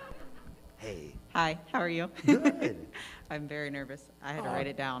 Hey. Hi, how are you? Good. I'm very nervous. I had to write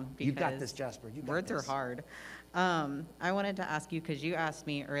it down because You got this, Jasper. You got words this. are hard. I wanted to ask you, because you asked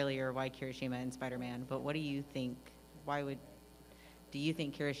me earlier why Kirishima and Spider-Man, but what do you think? Do you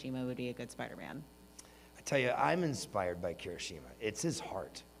think Kirishima would be a good Spider-Man? I tell you, I'm inspired by Kirishima. It's his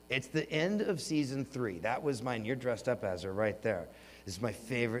heart. It's the end of season 3. That was mine. You're dressed up as her right there. This is my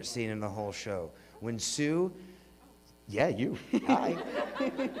favorite scene in the whole show. When Sue, yeah, you, hi.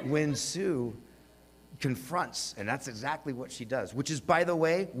 When Sue confronts, and that's exactly what she does, which is, by the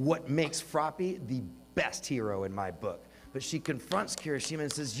way, what makes Froppy the best hero in my book. But she confronts Kirishima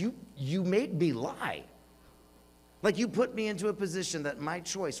and says, you made me lie. Like, you put me into a position that my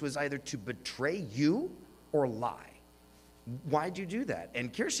choice was either to betray you or lie. Why'd you do that?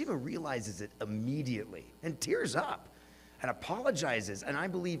 And Kirishima realizes it immediately and tears up and apologizes, and I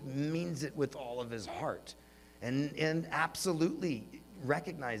believe means it with all of his heart, and absolutely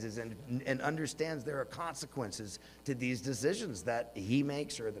recognizes and understands there are consequences to these decisions that he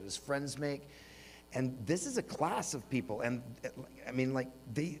makes or that his friends make. And this is a class of people, and I mean, like,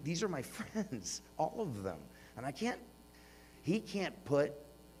 these are my friends, all of them. And he can't put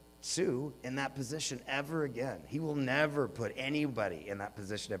Sue in that position ever again. He will never put anybody in that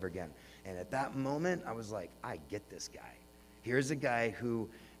position ever again. And at that moment, I was like, I get this guy. Here's a guy who,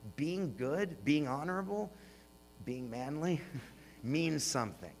 being good, being honorable, being manly, means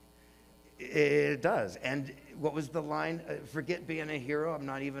something. It does. And what was the line? Forget being a hero, I'm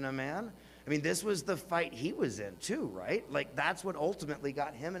not even a man. I mean, this was the fight he was in too, right? Like, that's what ultimately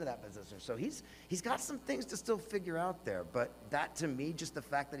got him into that position. So he's got some things to still figure out there. But that, to me, just the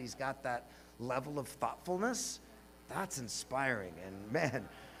fact that he's got that level of thoughtfulness, that's inspiring. And man,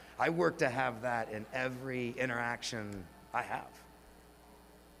 I work to have that in every interaction I have.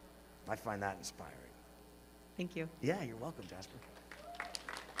 I find that inspiring. Thank you. Yeah, you're welcome, Jasper.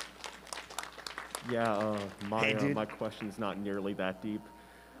 Yeah, Hey, my question's not nearly that deep.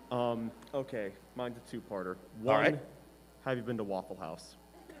 Okay, mine's a two-parter. All right. One, have you been to Waffle House?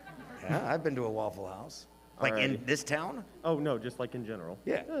 Yeah, I've been to a Waffle House. Like in this town? Oh, no, just like in general.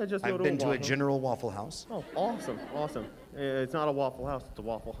 Yeah, just I've been to a general Waffle House. Oh, awesome, awesome. It's not a Waffle House, it's a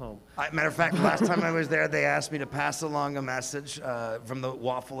Waffle Home. Matter of fact, last time I was there, they asked me to pass along a message from the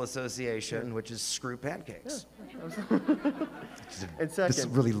Waffle Association, which is screw pancakes. And second, this is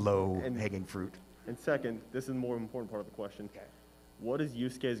really low hanging fruit. And second, this is the more important part of the question. Okay. What is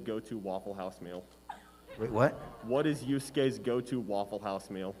Yusuke's go-to Waffle House meal? Wait, what? What is Yusuke's go-to Waffle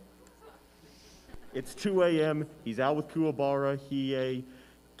House meal? It's 2 a.m. He's out with Kuwabara, Hiei.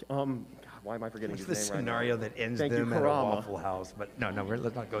 God, why am I forgetting What's his the name right now? scenario that ends Thank them you, at a Kurama. Waffle House? But no,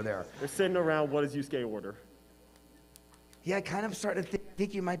 let's not go there. They're sitting around. What does Yusuke order? Yeah, I kind of started to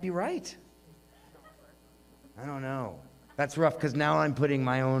think you might be right. I don't know. That's rough because now I'm putting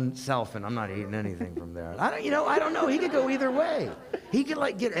my own self in. I'm not eating anything from there. I don't know. He could go either way. He could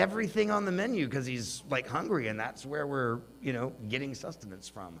like get everything on the menu because he's like hungry, and that's where we're getting sustenance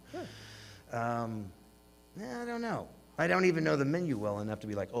from. I don't know. I don't even know the menu well enough to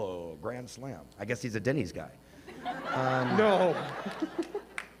be like, oh, grand slam. I guess he's a Denny's guy. No.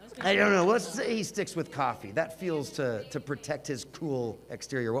 I don't know. Let's say he sticks with coffee. That feels to protect his cool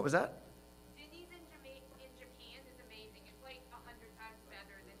exterior. What was that? Denny's in Japan is amazing. It's like 100 times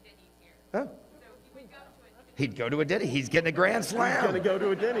better than Denny's here. Oh. So you would He'd go to a Denny. He's getting a grand slam. He's gonna go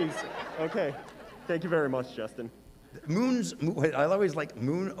to a Denny's. Okay. Thank you very much, Justin. I always like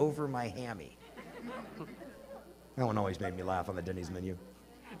moon over my hammy. That one always made me laugh on the Denny's menu.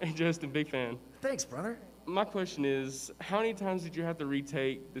 Hey, Justin, big fan. Thanks, brother. My question is, how many times did you have to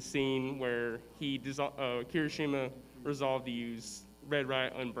retake the scene where Kirishima resolved to use Red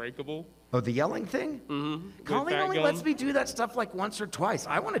Riot Unbreakable? Oh, the yelling thing? Mm-hmm. Colleen only lets me do that stuff like once or twice.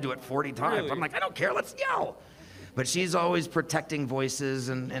 I want to do it 40 times. Really? I'm like, I don't care, let's yell. But she's always protecting voices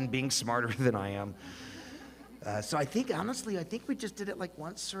and being smarter than I am. So I think, honestly, we just did it like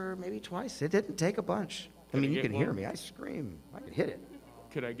once or maybe twice. It didn't take a bunch. I mean, you can hear me. I scream. I can hit it.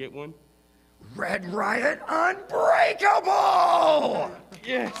 Could I get one? Red Riot Unbreakable!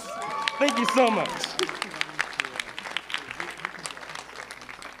 Yes. Thank you so much.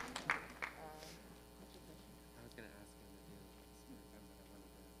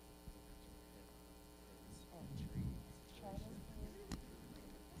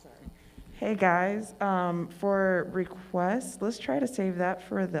 Hey guys, for requests, let's try to save that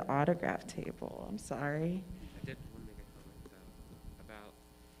for the autograph table. I'm sorry.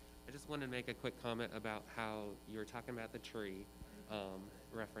 I just wanted to make a quick comment about how you were talking about the tree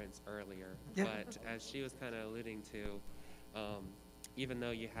reference earlier. Yeah. But as she was kind of alluding to, even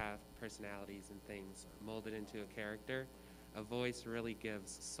though you have personalities and things molded into a character, a voice really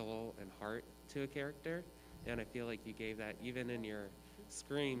gives soul and heart to a character. And I feel like you gave that even in your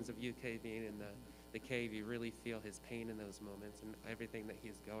screams of UK being in the cave. You really feel his pain in those moments and everything that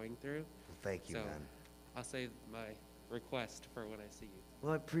he's going through. Thank you, so man. I'll save my request for when I see you.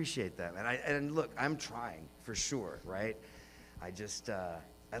 Well, I appreciate that, man. And look, I'm trying for sure, right? I just, I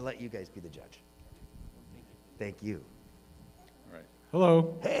let you guys be the judge. Thank you. All right.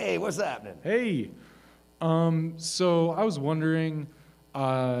 Hello. Hey, what's happening? Hey. So I was wondering,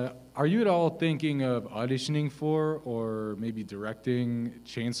 are you at all thinking of auditioning for or maybe directing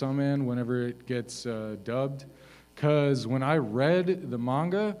Chainsaw Man whenever it gets dubbed? Because when I read the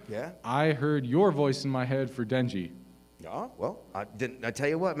manga, I heard your voice in my head for Denji. Oh, well, I tell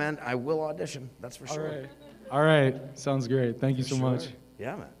you what, man, I will audition. That's for sure. All right. All right. Sounds great. Thank you so much.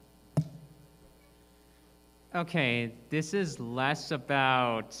 Yeah, man. Okay, this is less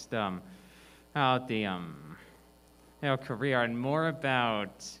about your career and more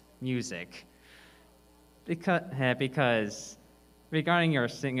about music. Because regarding your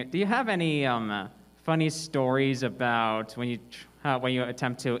singing, do you have any funny stories about when you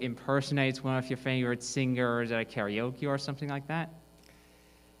attempt to impersonate one of your favorite singers at a karaoke or something like that?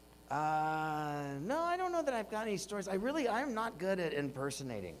 No, I don't know that I've got any stories. I'm not good at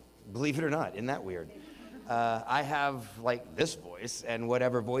impersonating. Believe it or not, isn't that weird? I have like this voice and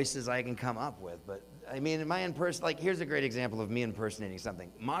whatever voices I can come up with, but I mean, here's a great example of me impersonating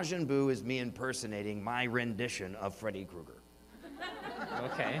something. Majin Buu is me impersonating my rendition of Freddy Krueger.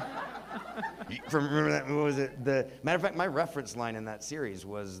 Okay. Remember that? What was it? Matter of fact, my reference line in that series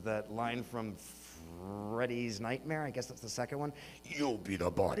was that line from Freddy's Nightmare. I guess that's the second one. You'll be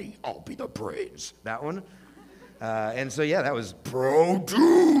the body, I'll be the brains. That one. And so yeah, that was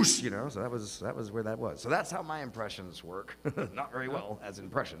produce. So that was where that was. So that's how my impressions work. Not very well as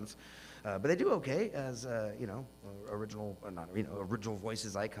impressions. But they do okay as original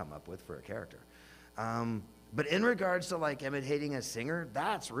voices I come up with for a character. But in regards to like imitating a singer,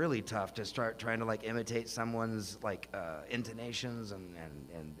 that's really tough to start trying to like imitate someone's like intonations and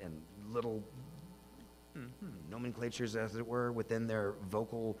little nomenclatures, as it were, within their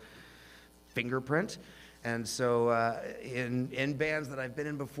vocal fingerprint. And so in bands that I've been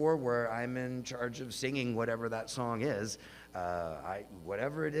in before where I'm in charge of singing whatever that song is,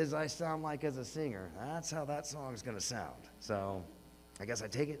 whatever it is I sound like as a singer, that's how that song's gonna sound. So I guess I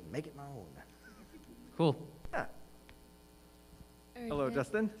take it and make it my own. Cool. Yeah. All right, Hello, guys.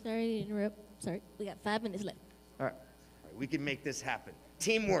 Justin. Sorry to interrupt. Sorry, we got 5 minutes left. All right. We can make this happen.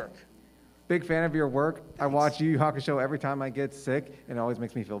 Teamwork. Big fan of your work. I watch Yu Yu Hakusho every time I get sick, and it always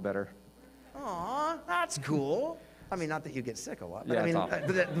makes me feel better. Aw, that's cool. I mean, not that you get sick a lot, but Yeah, I mean, it's awful.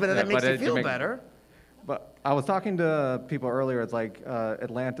 but that makes you feel better. But I was talking to people earlier. It's like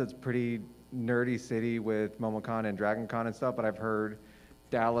Atlanta's pretty nerdy city with MomoCon and DragonCon and stuff, but I've heard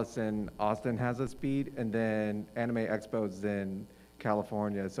Dallas and Austin has a speed, and then Anime Expo's in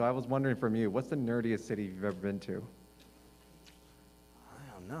California. So I was wondering from you, what's the nerdiest city you've ever been to?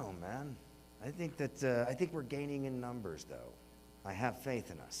 I don't know, man. I think we're gaining in numbers, though. I have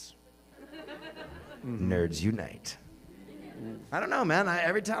faith in us. Nerds unite. I don't know, man.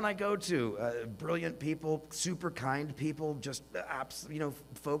 Every town I go to, brilliant people, super kind people, just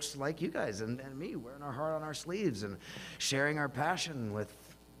folks like you guys and me wearing our heart on our sleeves and sharing our passion with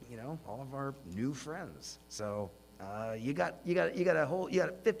all of our new friends. So you got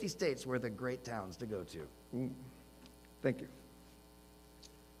 50 states worth of great towns to go to. Thank you.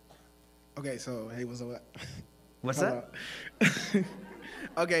 Okay, so hey, what's up? What's that?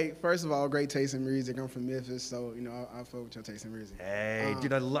 Okay, first of all, great taste in music. I'm from Memphis, so I fuck with your taste in music. Hey,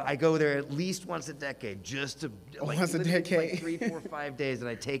 dude, I go there at least once a decade just to Once a decade. like 3, 4, 5 days, and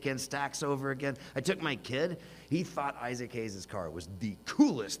I take in Stax over again. I took my kid. He thought Isaac Hayes' car was the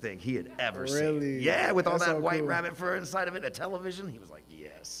coolest thing he had ever seen. Really? Yeah, with all That's that so white cool. rabbit fur inside of it, a television. He was like,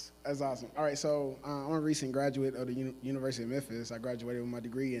 yes. That's awesome. All right, so I'm a recent graduate of the University of Memphis. I graduated with my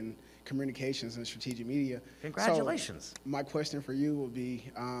degree in communications and strategic media. Congratulations. So my question for you would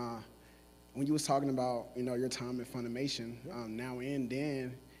be, when you was talking about your time in Funimation, now and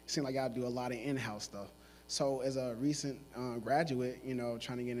then, it seemed like I do a lot of in-house stuff. So as a recent graduate,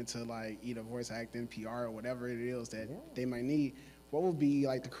 trying to get into like either voice acting, PR, or whatever it is that they might need, what would be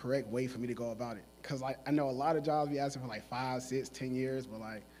like the correct way for me to go about it? Because I know a lot of jobs be asking for like 5, 6, 10 years, but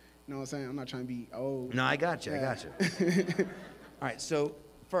like, you know what I'm saying? I'm not trying to be old. No, I got you. Yeah. All right, so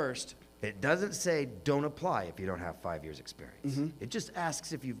first, it doesn't say don't apply if you don't have 5 years experience. It just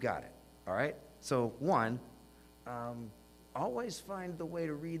asks if you've got it, all right? So one, always find the way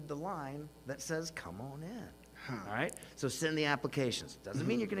to read the line that says come on in, all right? So send the applications. Doesn't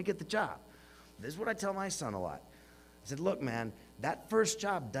mean you're gonna get the job. This is what I tell my son a lot. I said, look, man, that first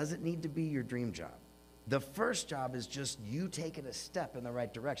job doesn't need to be your dream job. The first job is just you taking a step in the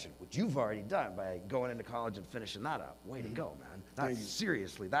right direction, which you've already done by going into college and finishing that up. Way to go, man. Thank you.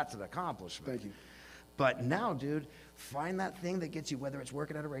 Seriously, that's an accomplishment. Thank you. But now, dude, find that thing that gets you, whether it's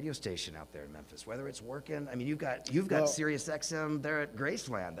working at a radio station out there in Memphis, whether it's working, I mean, you've got Sirius XM there at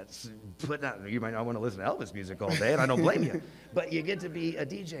Graceland that's putting out, you might not want to listen to Elvis music all day, and I don't blame you, but you get to be a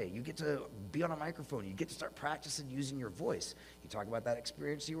DJ, you get to be on a microphone, you get to start practicing using your voice. You talk about that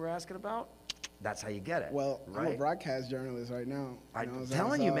experience you were asking about, that's how you get it. Well, right? I'm a broadcast journalist right now. I'm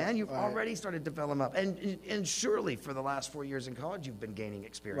telling you, man, you've already started developing up. And surely for the last 4 years in college, you've been gaining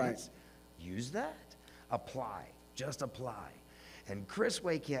experience. Use that. Apply. Just apply. And Chris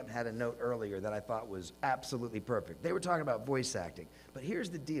Waycamp had a note earlier that I thought was absolutely perfect. They were talking about voice acting. But here's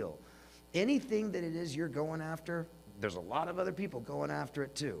the deal. Anything that it is you're going after, there's a lot of other people going after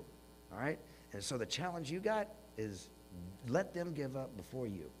it too. All right? And so the challenge you got is let them give up before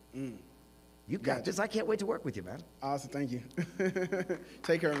you. You got this. I can't wait to work with you, man. Awesome. Thank you.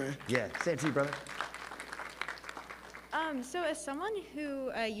 Take care, man. Yeah. Same to you, brother. So as someone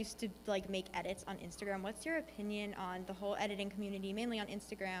who used to make edits on Instagram, what's your opinion on the whole editing community, mainly on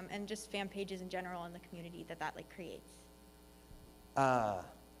Instagram, and just fan pages in general in the community that creates? I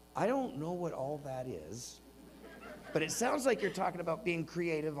don't know what all that is, but it sounds like you're talking about being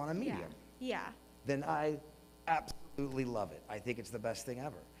creative on a medium. Yeah. Then I absolutely love it. I think it's the best thing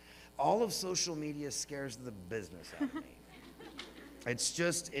ever. All of social media scares the business out of me. It's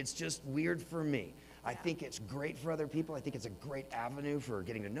just weird for me. I think it's great for other people. I think it's a great avenue for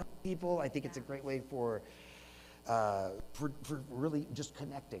getting to know people. I think it's a great way for really just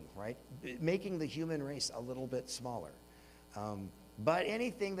connecting, right? Making the human race a little bit smaller. But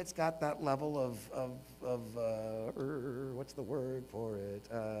anything that's got that level of what's the word for it?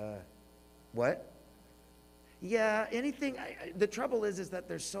 What? Yeah, anything. The trouble is that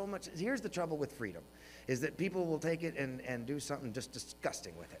there's so much. Here's the trouble with freedom, is that people will take it and do something just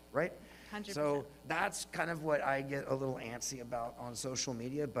disgusting with it, right? 100%. So that's kind of what I get a little antsy about on social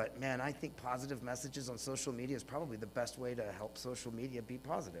media. But man, I think positive messages on social media is probably the best way to help social media be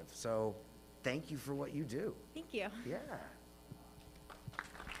positive. So thank you for what you do. Thank you. Yeah.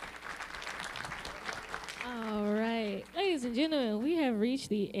 All right, ladies and gentlemen, we have reached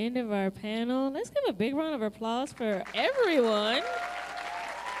the end of our panel. Let's give a big round of applause for everyone.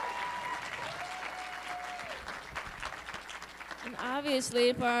 And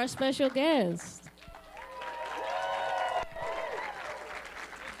obviously for our special guest.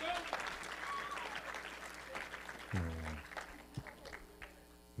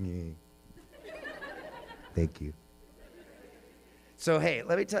 Thank you. So, hey,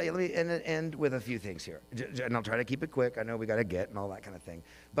 let me tell you, let me end with a few things here. And I'll try to keep it quick. I know we got to get and all that kind of thing.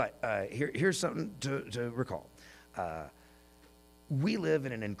 But here's something to recall. We live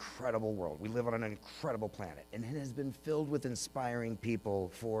in an incredible world. We live on an incredible planet. And it has been filled with inspiring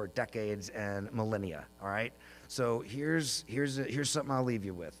people for decades and millennia, all right? So here's something I'll leave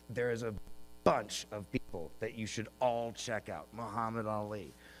you with. There is a bunch of people that you should all check out. Muhammad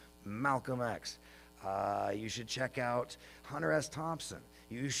Ali, Malcolm X. You should check out Hunter S. Thompson.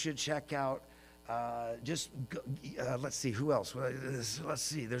 You should check out Let's see, who else? Let's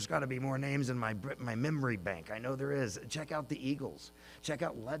see, there's got to be more names in my memory bank. I know there is. Check out the Eagles. Check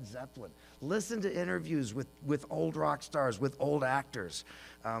out Led Zeppelin. Listen to interviews with old rock stars, with old actors.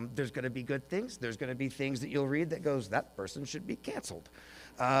 There's going to be good things. There's going to be things that you'll read that goes, that person should be canceled.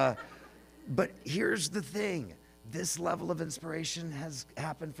 But here's the thing. This level of inspiration has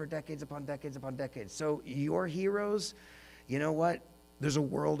happened for decades upon decades upon decades. So your heroes, you know what? There's a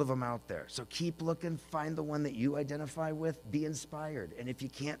world of them out there. So keep looking, find the one that you identify with, be inspired. And if you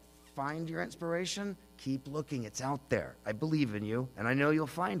can't find your inspiration, keep looking, it's out there. I believe in you, and I know you'll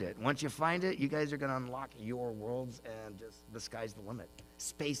find it. Once you find it, you guys are gonna unlock your worlds, and just the sky's the limit.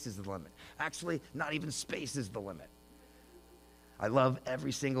 Space is the limit. Actually, not even space is the limit. I love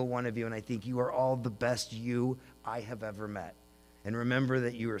every single one of you, and I think you are all the best you I have ever met. And remember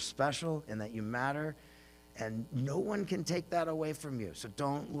that you are special and that you matter, and no one can take that away from you. So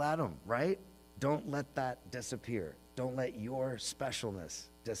don't let them, right? Don't let that disappear. Don't let your specialness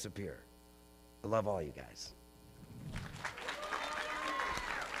disappear. I love all you guys.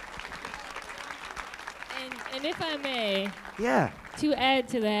 And if I may, yeah, to add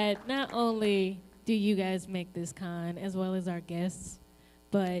to that, not only do you guys make this con as well as our guests,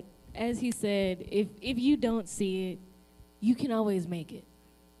 but as he said, if you don't see it, you can always make it.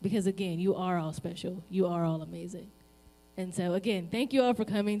 Because again, you are all special. You are all amazing. And so again, thank you all for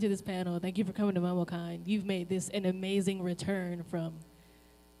coming to this panel. Thank you for coming to MomoCon. You've made this an amazing return from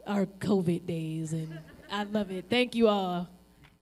our COVID days, and I love it. Thank you all.